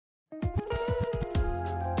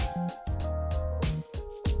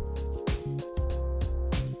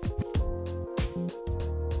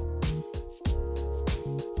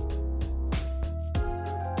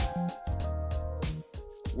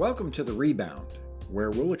Welcome to the Rebound, where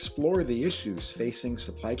we'll explore the issues facing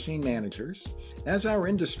supply chain managers as our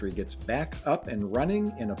industry gets back up and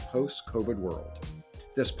running in a post-COVID world.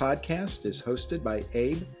 This podcast is hosted by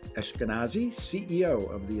Abe Ashkenazi,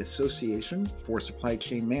 CEO of the Association for Supply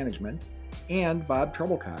Chain Management, and Bob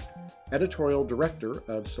Treblecock, Editorial Director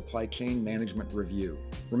of Supply Chain Management Review.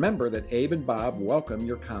 Remember that Abe and Bob welcome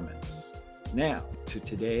your comments. Now to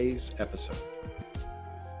today's episode.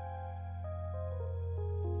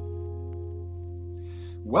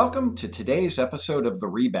 Welcome to today's episode of The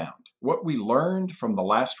Rebound, what we learned from the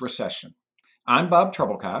last recession. I'm Bob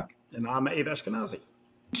Treblecock. And I'm Abe Ashkenazi.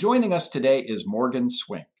 Joining us today is Morgan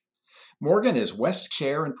Swink. Morgan is West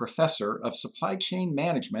Chair and Professor of Supply Chain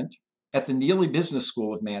Management at the Neely Business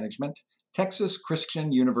School of Management, Texas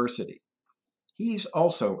Christian University. He's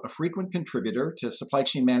also a frequent contributor to Supply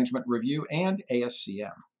Chain Management Review and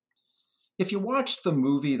ASCM. If you watched the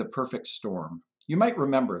movie The Perfect Storm, you might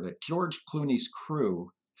remember that George Clooney's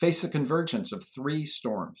crew faced the convergence of three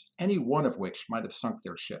storms, any one of which might have sunk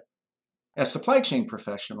their ship. As supply chain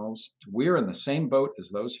professionals, we're in the same boat as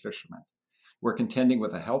those fishermen. We're contending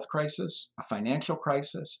with a health crisis, a financial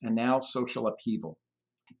crisis, and now social upheaval.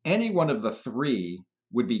 Any one of the three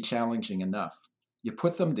would be challenging enough. You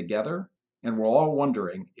put them together, and we're all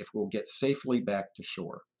wondering if we'll get safely back to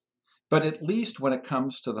shore. But at least when it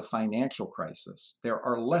comes to the financial crisis, there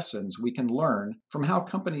are lessons we can learn from how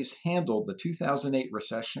companies handled the 2008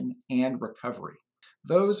 recession and recovery.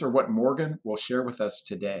 Those are what Morgan will share with us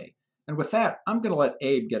today. And with that, I'm going to let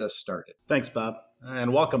Abe get us started. Thanks, Bob.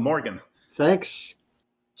 And welcome, Morgan. Thanks.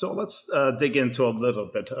 So let's dig into a little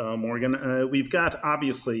bit, Morgan. We've got,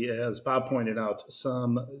 obviously, as Bob pointed out,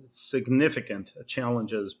 some significant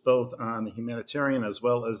challenges, both on the humanitarian as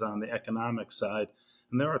well as on the economic side.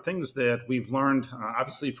 And there are things that we've learned,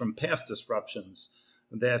 obviously, from past disruptions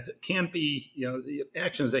that can be,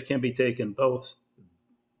 actions that can be taken both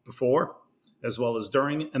before as well as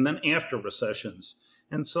during and then after recessions.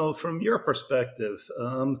 And so from your perspective,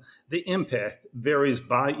 the impact varies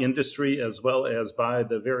by industry as well as by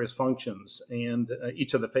the various functions and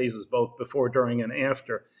each of the phases, both before, during, and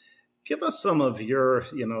after. Give us some of your,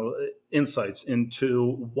 insights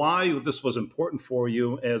into why this was important for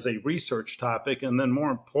you as a research topic, and then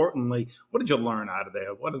more importantly, what did you learn out of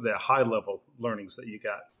that? What are the high-level learnings that you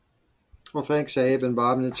got? Well, thanks, Abe and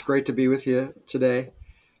Bob, and it's great to be with you today.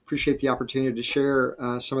 Appreciate the opportunity to share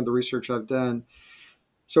some of the research I've done.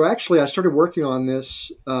 So actually, I started working on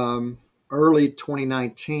this early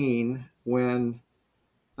 2019 when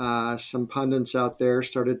some pundits out there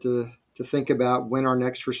started to think about when our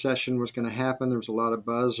next recession was going to happen. There was a lot of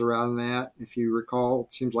buzz around that. If you recall,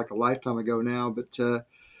 it seems like a lifetime ago now, but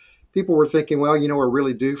people were thinking, well, we're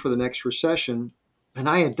really due for the next recession. And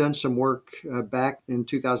I had done some work back in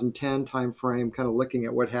 2010 timeframe, kind of looking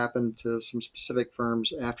at what happened to some specific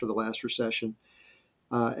firms after the last recession,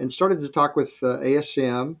 and started to talk with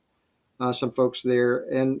ASCM, some folks there,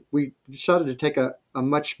 and we decided to take a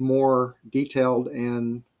much more detailed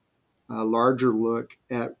and larger look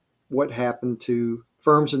at what happened to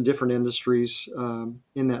firms in different industries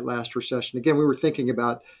in that last recession. Again, we were thinking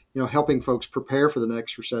about, helping folks prepare for the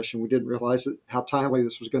next recession. We didn't realize how timely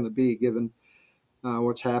this was going to be given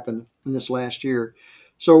what's happened in this last year.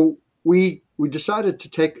 So we decided to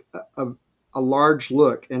take a large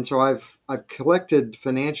look. And so I've collected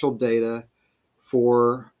financial data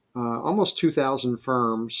for almost 2,000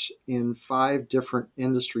 firms in 5 different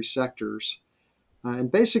industry sectors.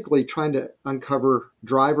 And basically trying to uncover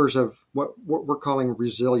drivers of what we're calling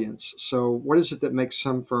resilience. So what is it that makes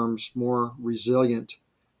some firms more resilient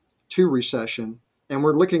to recession? And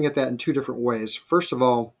we're looking at that in 2 different ways. First of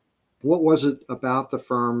all, what was it about the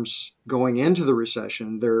firms going into the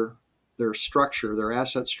recession, their structure, their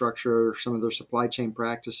asset structure, some of their supply chain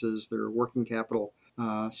practices, their working capital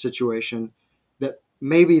situation that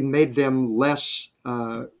maybe made them less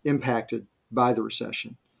impacted by the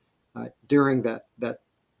recession? During that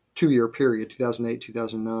 2-year period, 2008,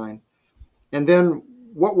 2009. And then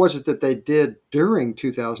what was it that they did during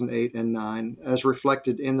 2008 and 9 as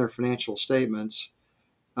reflected in their financial statements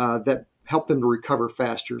that helped them to recover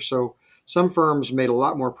faster? So some firms made a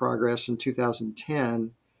lot more progress in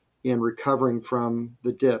 2010 in recovering from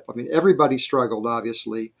the dip. I mean, everybody struggled,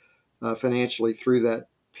 obviously, financially through that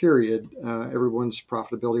period. Everyone's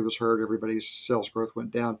profitability was hurt. Everybody's sales growth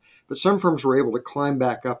went down. But some firms were able to climb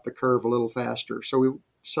back up the curve a little faster. So we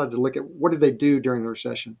decided to look at what did they do during the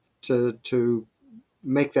recession to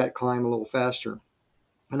make that climb a little faster.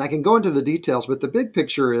 And I can go into the details, but the big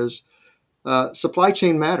picture is supply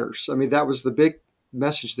chain matters. I mean, that was the big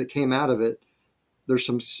message that came out of it. There's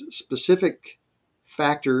some specific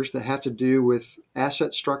factors that have to do with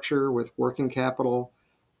asset structure, with working capital,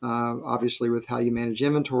 obviously with how you manage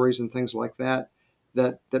inventories and things like that,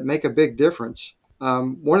 that make a big difference.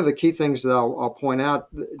 One of the key things that I'll point out,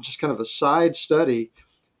 just kind of a side study,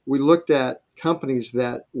 we looked at companies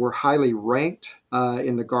that were highly ranked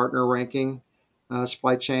in the Gartner ranking,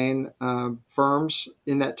 supply chain firms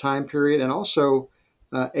in that time period, and also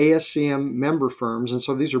ASCM member firms. And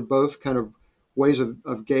so these are both kind of ways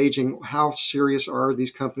of gauging how serious are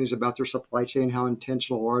these companies about their supply chain, how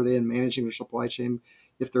intentional are they in managing their supply chain,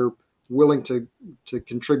 if they're willing to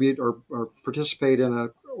contribute or participate in an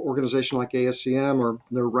organization like ASCM, or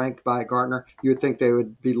they're ranked by Gartner. You would think they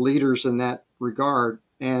would be leaders in that regard.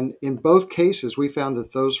 And in both cases, we found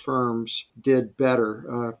that those firms did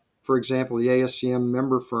better. For example, the ASCM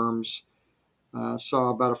member firms saw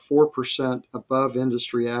about a 4% above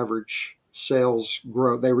industry average sales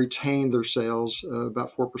growth. They retained their sales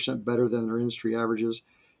about 4% better than their industry averages.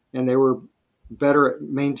 And they were better at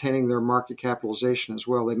maintaining their market capitalization as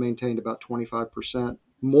well. They maintained about 25%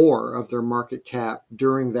 more of their market cap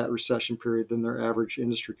during that recession period than their average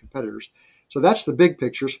industry competitors. So that's the big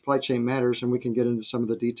picture. Supply chain matters, and we can get into some of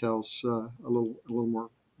the details a little more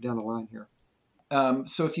down the line here.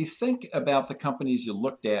 So if you think about the companies you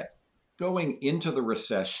looked at going into the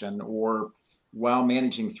recession or while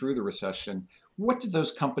managing through the recession, what did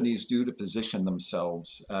those companies do to position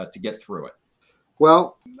themselves to get through it?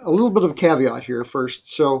 Well, a little bit of a caveat here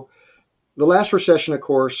first. So the last recession, of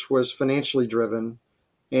course, was financially driven,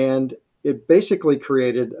 and it basically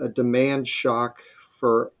created a demand shock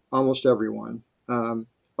for almost everyone.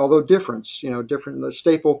 Although different, the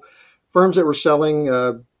staple firms that were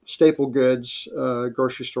selling staple goods,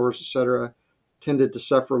 grocery stores, et cetera, tended to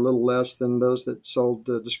suffer a little less than those that sold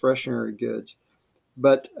discretionary goods.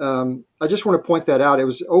 But I just want to point that out. It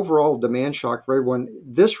was overall demand shock for everyone.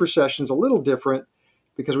 This recession is a little different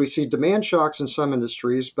because we see demand shocks in some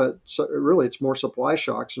industries, but really it's more supply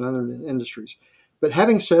shocks in other industries. But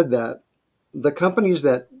having said that, the companies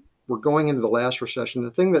that were going into the last recession,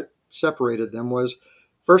 the thing that separated them was,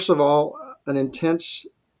 first of all, an intense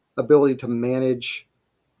ability to manage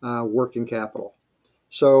working capital.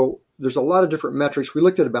 So there's a lot of different metrics. We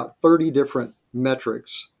looked at about 30 different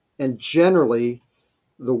metrics, and generally,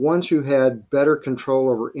 the ones who had better control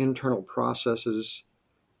over internal processes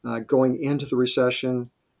going into the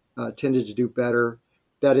recession tended to do better.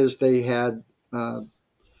 That is, they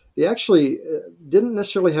actually didn't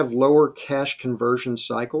necessarily have lower cash conversion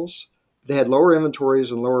cycles. They had lower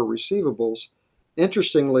inventories and lower receivables.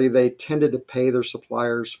 Interestingly, they tended to pay their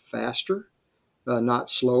suppliers faster,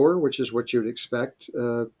 not slower, which is what you would expect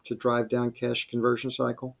to drive down cash conversion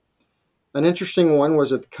cycle. An interesting one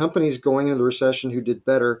was that the companies going into the recession who did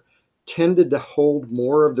better tended to hold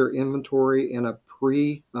more of their inventory in a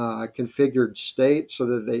pre-configured state, so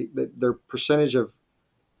that their percentage of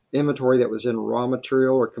inventory that was in raw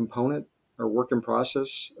material or component or work in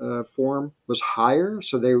process form was higher.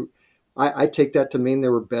 So I take that to mean they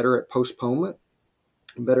were better at postponement,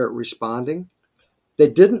 better at responding. They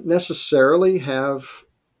didn't necessarily have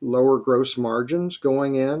lower gross margins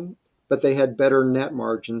going in, but they had better net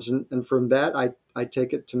margins. And from that, I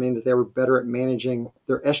take it to mean that they were better at managing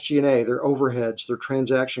their SG&A, their overheads, their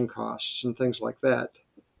transaction costs, and things like that,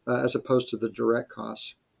 as opposed to the direct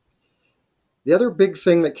costs. The other big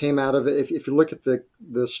thing that came out of it, if you look at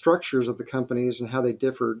the structures of the companies and how they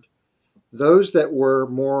differed, those that were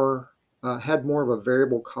had more of a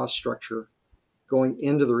variable cost structure going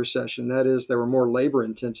into the recession, that is, they were more labor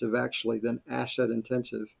intensive actually than asset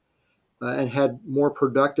intensive, and had more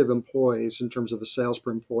productive employees in terms of a sales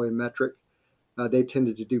per employee metric, they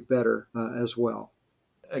tended to do better as well.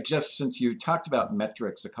 Just since you talked about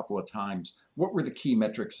metrics a couple of times, what were the key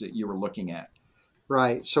metrics that you were looking at?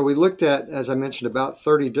 Right. So we looked at, as I mentioned, about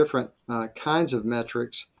 30 different kinds of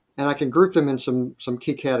metrics, and I can group them in some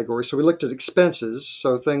key categories. So we looked at expenses,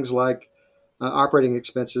 so things like operating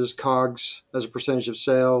expenses, COGS as a percentage of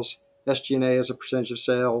sales, SG&A as a percentage of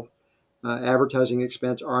sale, advertising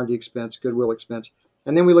expense, R&D expense, goodwill expense.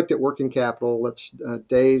 And then we looked at working capital,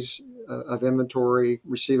 days of inventory,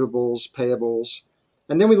 receivables, payables.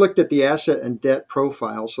 And then we looked at the asset and debt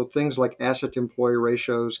profile, so things like asset to employee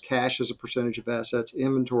ratios, cash as a percentage of assets,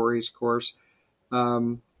 inventories, of course,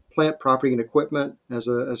 plant, property, and equipment as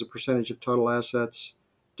a percentage of total assets,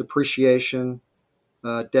 depreciation,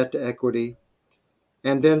 debt to equity,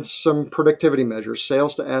 and then some productivity measures,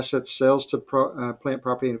 sales to assets, sales to plant,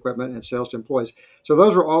 property, and equipment, and sales to employees. So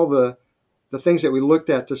those are all the things that we looked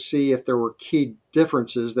at to see if there were key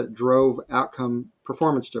differences that drove outcome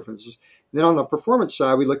performance differences. And then on the performance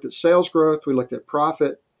side, we looked at sales growth, we looked at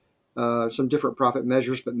profit, some different profit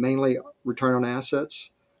measures, but mainly return on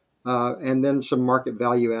assets, and then some market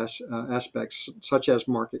value aspects, such as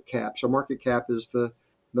market cap. So market cap is the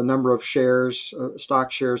number of shares,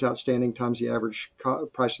 stock shares outstanding times the average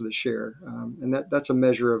price of the share. And that's a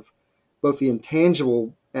measure of both the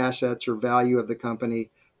intangible assets or value of the company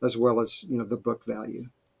as well as the book value.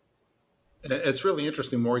 It's really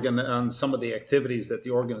interesting, Morgan, on some of the activities that the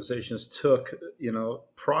organizations took,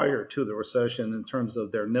 prior to the recession in terms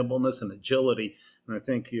of their nimbleness and agility. And I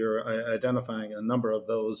think you're identifying a number of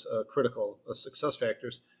those critical success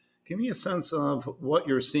factors. Give me a sense of what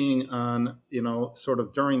you're seeing on, sort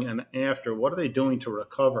of during and after. What are they doing to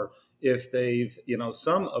recover if they've,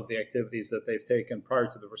 some of the activities that they've taken prior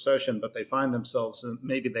to the recession, but they find themselves,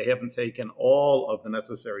 maybe they haven't taken all of the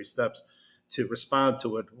necessary steps to respond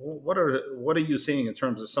to it. What are you seeing in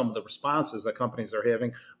terms of some of the responses that companies are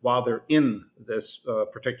having while they're in this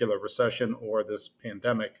particular recession or this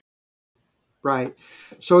pandemic? Right.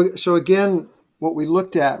 So again, what we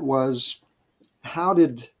looked at was how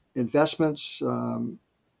did investments,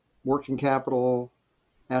 working capital,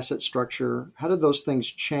 asset structure, how did those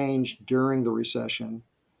things change during the recession?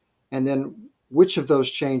 And then which of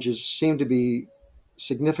those changes seem to be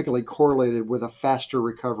significantly correlated with a faster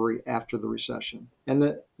recovery after the recession? And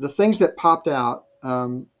the things that popped out,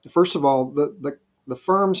 first of all, the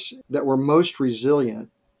firms that were most resilient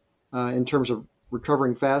in terms of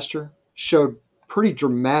recovering faster showed pretty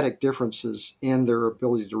dramatic differences in their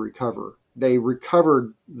ability to recover. They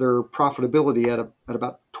recovered their profitability at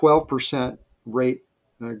about 12% rate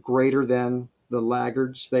greater than the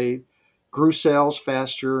laggards. They grew sales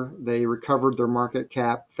faster. They recovered their market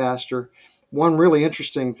cap faster. One really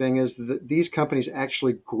interesting thing is that these companies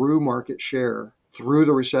actually grew market share through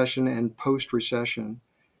the recession and post-recession,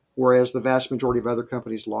 whereas the vast majority of other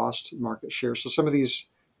companies lost market share. So some of these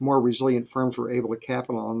more resilient firms were able to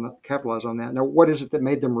capitalize on that. Now, what is it that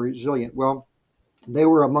made them resilient? Well, they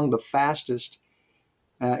were among the fastest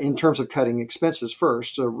in terms of cutting expenses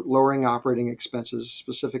first, lowering operating expenses,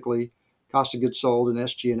 specifically cost of goods sold and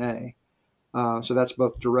SG&A. So that's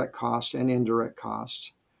both direct cost and indirect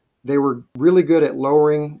cost. They were really good at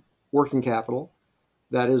lowering working capital,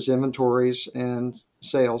 that is inventories and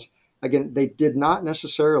sales. Again, they did not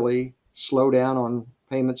necessarily slow down on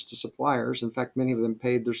payments to suppliers. In fact, many of them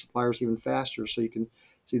paid their suppliers even faster. So you can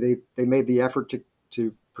see they made the effort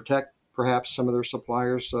to protect perhaps some of their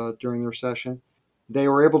suppliers during the recession. They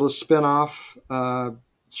were able to spin off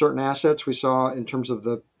certain assets. We saw in terms of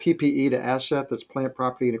the PPE to asset, that's plant,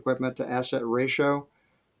 property, and equipment to asset ratio.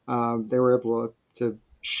 They were able to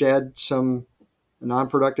shed some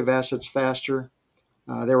non-productive assets faster.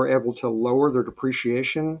 They were able to lower their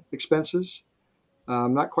depreciation expenses.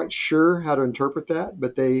 I'm not quite sure how to interpret that,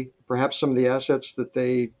 but perhaps some of the assets that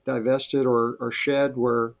they divested or shed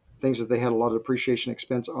were things that they had a lot of depreciation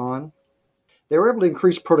expense on. They were able to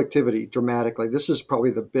increase productivity dramatically. This is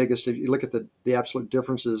probably the biggest. If you look at the absolute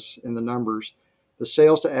differences in the numbers, the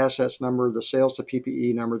sales to assets number, the sales to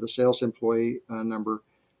PPE number, the sales to employee number,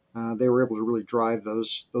 they were able to really drive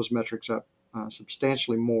those metrics up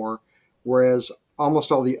substantially more, whereas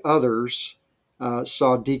almost all the others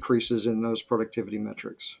saw decreases in those productivity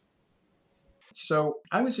metrics. So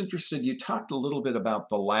I was interested, you talked a little bit about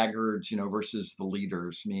the laggards, versus the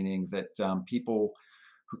leaders, meaning that people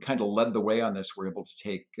who kind of led the way on this were able to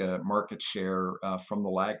take market share from the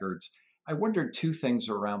laggards. I wondered two things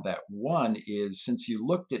around that. One is, since you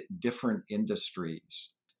looked at different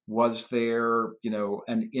industries, was there,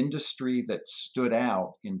 an industry that stood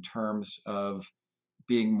out in terms of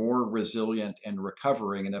being more resilient and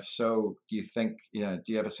recovering? And if so, do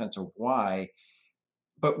you have a sense of why?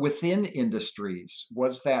 But within industries,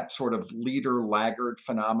 was that sort of leader laggard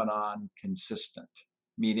phenomenon consistent?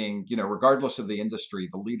 Meaning, regardless of the industry,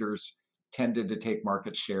 the leaders tended to take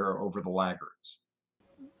market share over the laggards.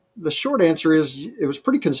 The short answer is it was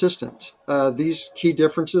pretty consistent. These key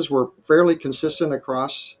differences were fairly consistent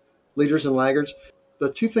across leaders and laggards.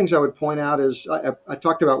 The two things I would point out is I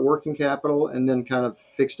talked about working capital and then kind of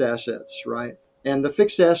fixed assets, right? And the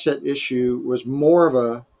fixed asset issue was more of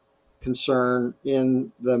a concern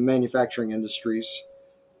in the manufacturing industries,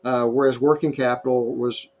 whereas working capital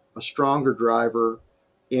was a stronger driver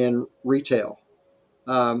in retail.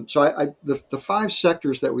 So the five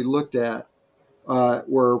sectors that we looked at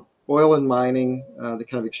were oil and mining, the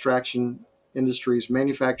kind of extraction industries,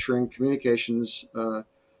 manufacturing, communications,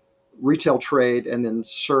 retail trade, and then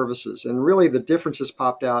services. And really the differences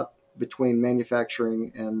popped out between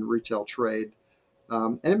manufacturing and retail trade.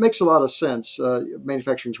 And it makes a lot of sense.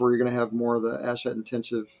 Manufacturing is where you're going to have more of the asset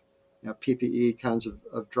intensive PPE kinds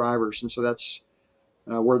of drivers. And so that's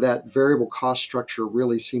where that variable cost structure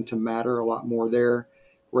really seemed to matter a lot more there.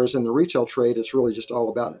 Whereas in the retail trade, it's really just all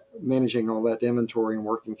about managing all that inventory and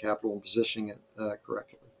working capital and positioning it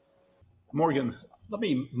correctly. Morgan, let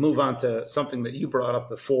me move on to something that you brought up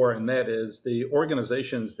before, and that is the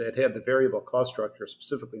organizations that had the variable cost structure,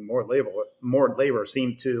 specifically more labor,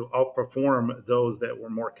 seem to outperform those that were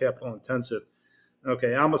more capital intensive.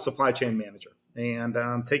 Okay, I'm a supply chain manager, and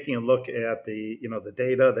I'm taking a look at the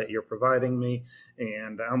data that you're providing me,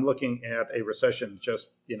 and I'm looking at a recession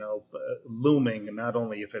just looming. And not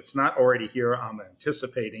only if it's not already here, I'm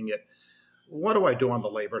anticipating it. What do I do on the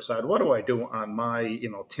labor side? What do I do on my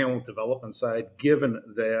talent development side? Given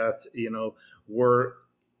that we're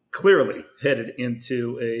clearly headed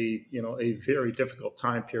into a very difficult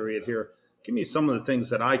time period here. Give me some of the things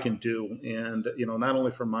that I can do, and not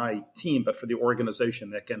only for my team but for the organization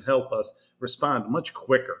that can help us respond much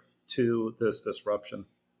quicker to this disruption.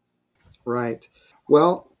 Right.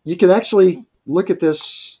 Well, you can actually look at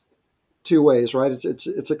this two ways, right?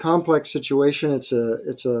 It's a complex situation. It's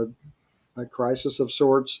a crisis of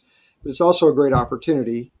sorts, but it's also a great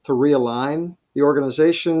opportunity to realign the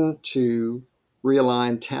organization, to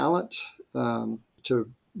realign talent, to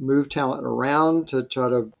move talent around, to try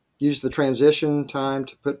to use the transition time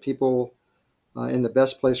to put people in the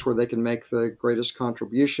best place where they can make the greatest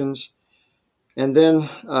contributions. And then,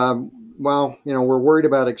 while we're worried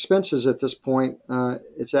about expenses at this point,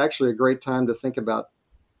 it's actually a great time to think about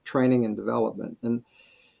training and development. And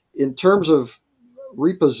in terms of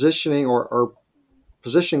repositioning or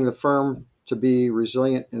positioning the firm to be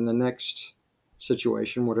resilient in the next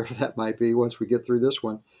situation, whatever that might be, once we get through this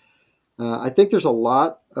one, I think there's a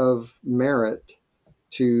lot of merit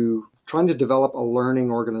to trying to develop a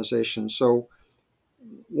learning organization. So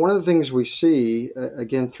one of the things we see,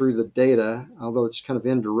 again, through the data, although it's kind of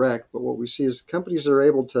indirect, but what we see is companies that are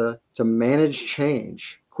able to manage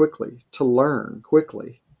change quickly, to learn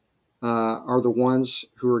quickly, are the ones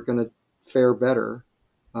who are going to fare better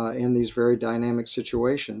in these very dynamic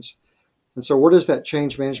situations. And so where does that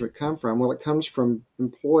change management come from? Well, it comes from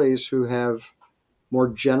employees who have more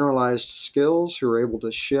generalized skills, who are able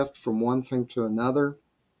to shift from one thing to another.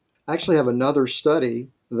 I actually have another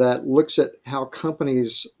study that looks at how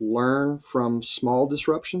companies learn from small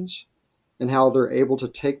disruptions and how they're able to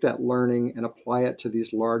take that learning and apply it to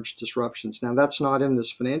these large disruptions. Now, that's not in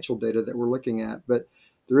this financial data that we're looking at, but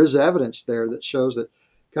there is evidence there that shows that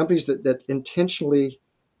companies that intentionally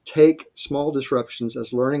take small disruptions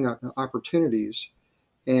as learning opportunities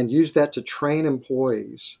and use that to train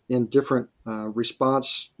employees in different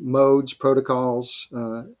response modes, protocols,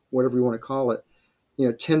 whatever you want to call it,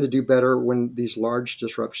 tend to do better when these large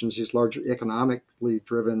disruptions, these large economically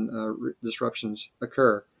driven disruptions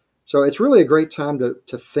occur. So it's really a great time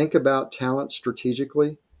to think about talent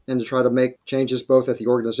strategically and to try to make changes both at the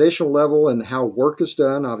organizational level and how work is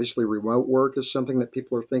done. Obviously, remote work is something that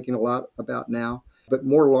people are thinking a lot about now. But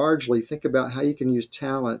more largely, think about how you can use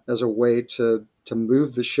talent as a way to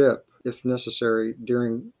move the ship, if necessary,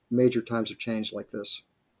 during major times of change like this.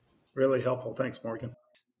 Really helpful. Thanks, Morgan.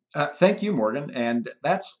 Thank you, Morgan. And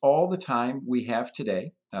that's all the time we have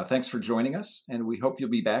today. Thanks for joining us, and we hope you'll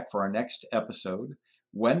be back for our next episode,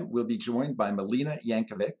 when we'll be joined by Melina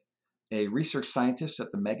Yankovic, a research scientist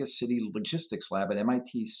at the Mega City Logistics Lab at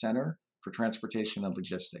MIT Center for Transportation and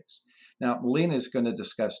Logistics. Now, Melina is going to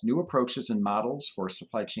discuss new approaches and models for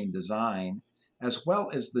supply chain design, as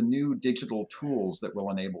well as the new digital tools that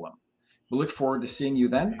will enable them. We look forward to seeing you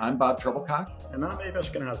then. I'm Bob Treblecock. And I'm Abe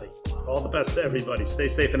Ashkenazi. All the best to everybody. Stay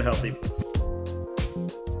safe and healthy, please.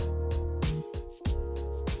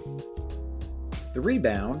 The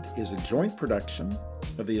Rebound is a joint production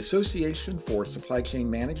of the Association for Supply Chain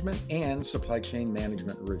Management and Supply Chain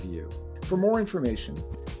Management Review. For more information,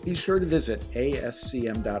 be sure to visit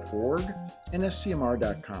ascm.org and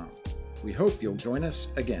scmr.com. We hope you'll join us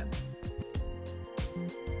again.